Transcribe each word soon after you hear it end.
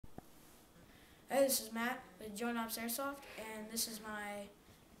Hey, this is Matt with Joint Ops Airsoft, and this is my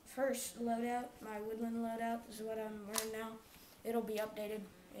first loadout. My woodland loadout is what I'm wearing now. It'll be updated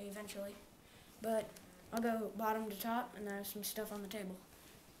eventually, but I'll go bottom to top, and there's some stuff on the table.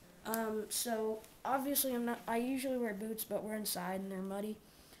 So obviously I usually wear boots, but we're inside and they're muddy,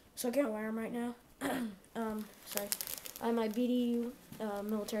 so I can't wear them right now. Sorry. I have my BDU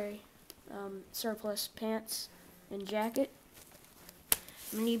military surplus pants and jacket.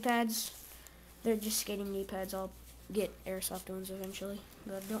 My knee pads, they're just skating knee pads. I'll get airsoft ones eventually,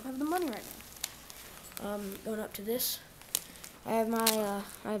 but I don't have the money right now. Going up to this, I have my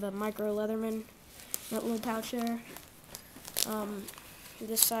I have a micro Leatherman, that little pouch there.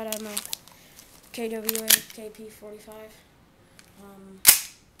 This side I have my KWA KP45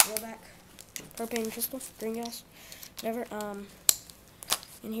 rollback propane pistol, green gas, whatever.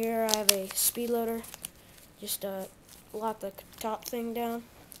 In here I have a speed loader, just lock the top thing down.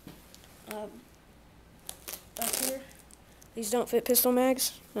 Up here, these don't fit pistol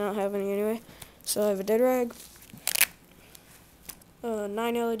mags. I don't have any anyway. So I have a dead rag, a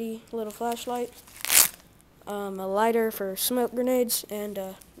 9 LED little flashlight, a lighter for smoke grenades, and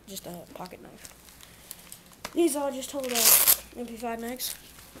just a pocket knife. These all just hold MP5 mags.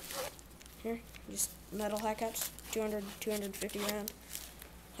 Here, just metal high caps, 200, 250 round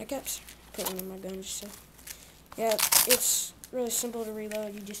high caps. Put one in my gun just so. Yeah, it's really simple to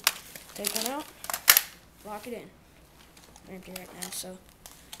reload. You just take one out, lock it in. They're empty right now, so.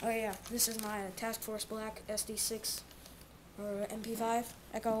 Oh yeah, this is my Task Force Black SD6 or MP5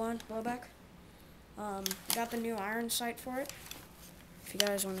 Echo 1 blowback. Got the new iron sight for it. If you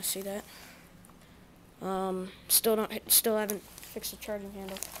guys want to see that. Still haven't fixed the charging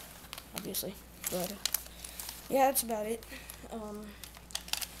handle, obviously. But yeah, that's about it.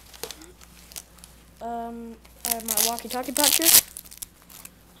 I have my walkie-talkie pouch here.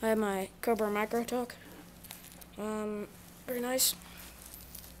 I have my Cobra Micro Talk. Very nice.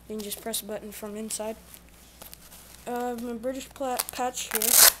 You can just press a button from inside. My British patch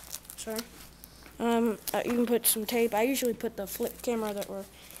here. Sorry. You can put some tape. I usually put the flip camera that we're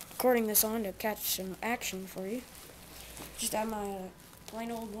recording this on to catch some action for you. Just have my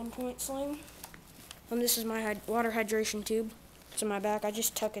plain old 1-point sling. This is my water hydration tube. It's in my back. I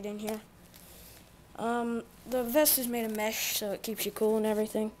just tuck it in here. The vest is made of mesh, so it keeps you cool and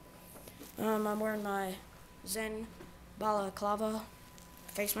everything. I'm wearing my Zen Balaclava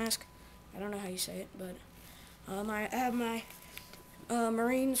face mask. I don't know how you say it, but I have my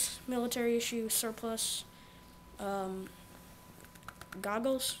Marines military issue surplus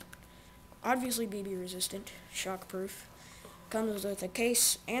goggles. Obviously BB resistant, shock proof. Comes with a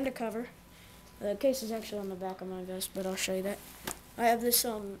case and a cover. The case is actually on the back of my vest, but I'll show you that. I have this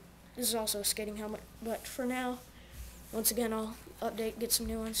this is also a skating helmet, but for now, once again, I'll get some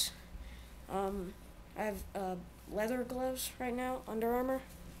new ones. I have leather gloves right now, Under Armour.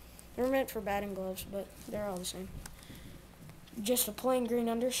 They're meant for batting gloves, but they're all the same. Just a plain green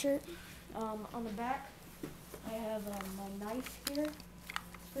undershirt. On the back, I have my knife here.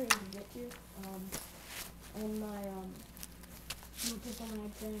 It's pretty easy to get to. And my pistol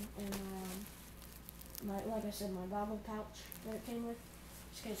mag thing, and like I said, my goggle pouch that it came with.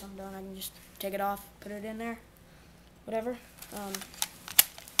 Just in case I'm done, I can just take it off, put it in there, whatever.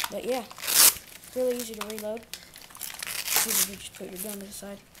 But yeah, it's really easy to reload. You just put your gun to the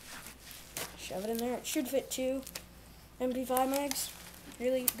side, shove it in there. It should fit 2 MP5 mags,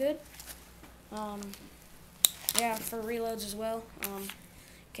 really good. Yeah, for reloads as well.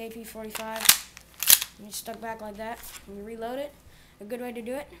 KP45, you stuck back like that, and you reload it. A good way to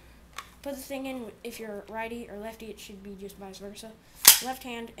do it. Put the thing in, if you're righty or lefty, it should be just vice versa. Left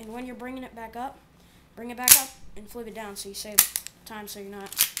hand, and when you're bringing it back up, bring it back up and flip it down so you save time, so you're not,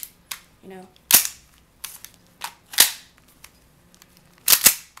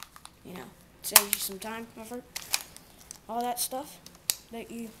 saves you some time, effort, all that stuff that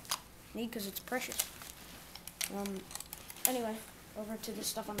you need because it's precious. Anyway, over to the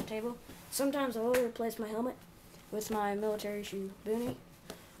stuff on the table. Sometimes I will replace my helmet with my military issue boonie.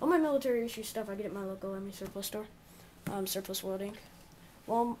 All my military issue stuff I get at my local Army surplus store, Surplus World Inc.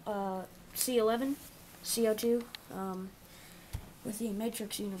 Well, C11, CO2, with the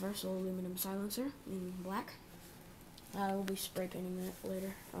Matrix Universal Aluminum Silencer in black. I will be spray painting that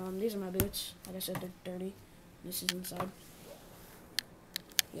later. These are my boots. Like I said, they're dirty. This is inside.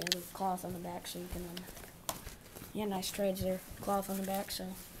 Yeah, the cloth on the back, so you can, yeah, nice treads there. Cloth on the back, so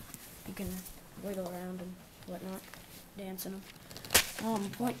you can wiggle around and whatnot, dance in them.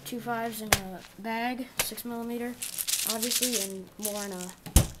 .25s in a bag, 6mm, obviously, and more in a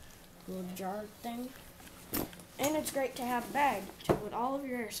little jar thing. And it's great to have a bag to put all of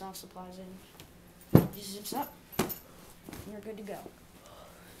your airsoft supplies in. just zips up, and you're good to go.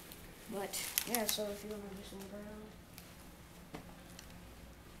 But, yeah, so if you want to just look around,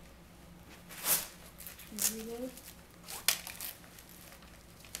 reload.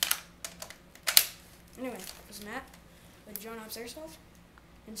 Anyway, this is Matt with John Ops Airsoft,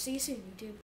 and see you soon, YouTube.